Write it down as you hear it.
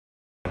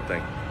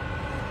something.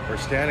 We're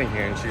standing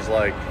here and she's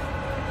like,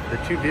 the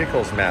two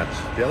vehicles match.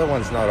 The other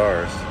one's not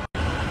ours.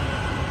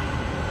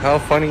 How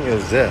funny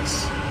is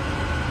this?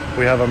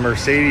 We have a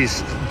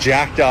Mercedes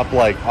jacked up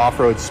like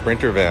off-road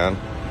Sprinter van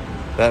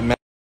that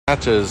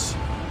matches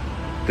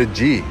the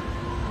G.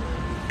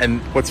 And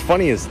what's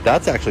funny is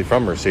that's actually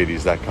from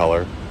Mercedes, that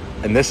color.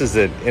 And this is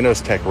an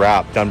Innos-Tech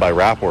wrap done by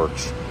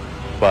Wrapworks.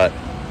 But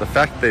the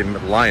fact they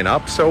line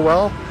up so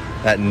well,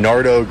 that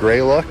Nardo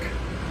gray look.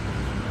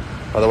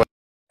 By the way,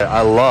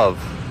 I love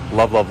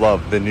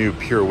the new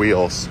Pure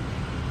wheels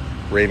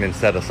Raymond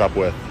set us up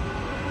with.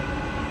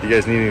 If you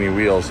guys need any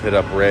wheels, hit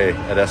up Ray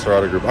at SR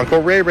Auto Group.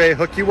 Uncle Ray,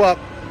 hook you up.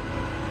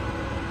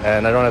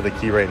 And I don't have the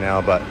key right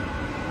now, but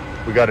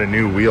we got a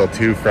new wheel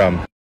too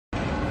from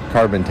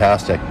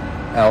Carbontastic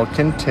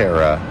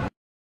Alcantara.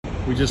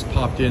 We just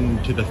popped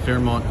into the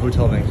Fairmont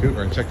Hotel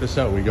Vancouver and check this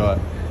out. We got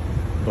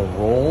the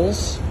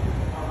Rolls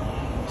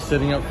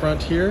sitting up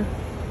front here.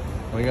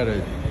 We got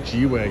a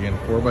G-Wagon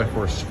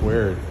 4x4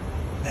 squared.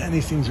 Man,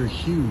 these things are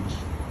huge.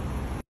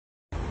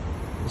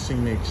 This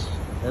thing makes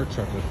our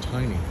truck look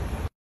tiny.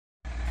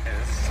 Yeah,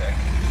 this is sick.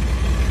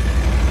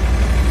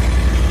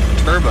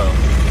 Turbo.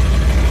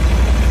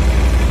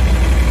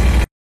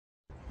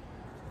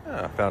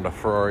 Yeah, I found a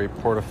Ferrari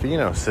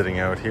Portofino sitting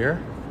out here.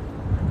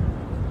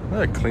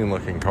 What a clean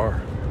looking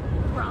car.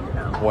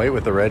 Bronco. White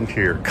with the red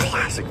interior.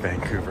 Classic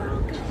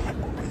Vancouver.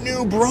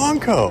 New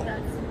Bronco.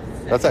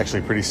 That's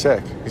actually pretty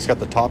sick. He's got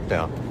the top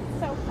down.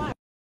 So fun.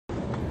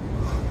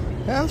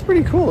 Yeah, that's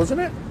pretty cool, isn't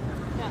it?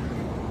 Yeah,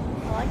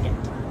 I like it.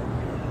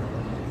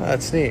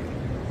 That's neat.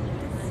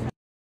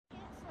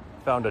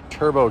 Found a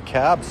turbo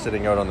cab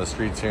sitting out on the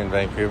streets here in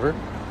Vancouver.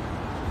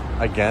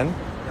 Again,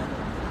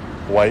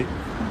 white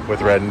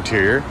with red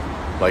interior.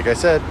 Like I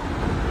said,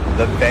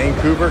 the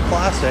Vancouver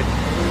classic.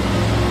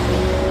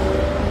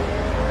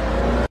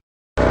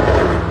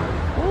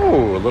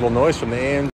 Ooh, a little noise from the AM.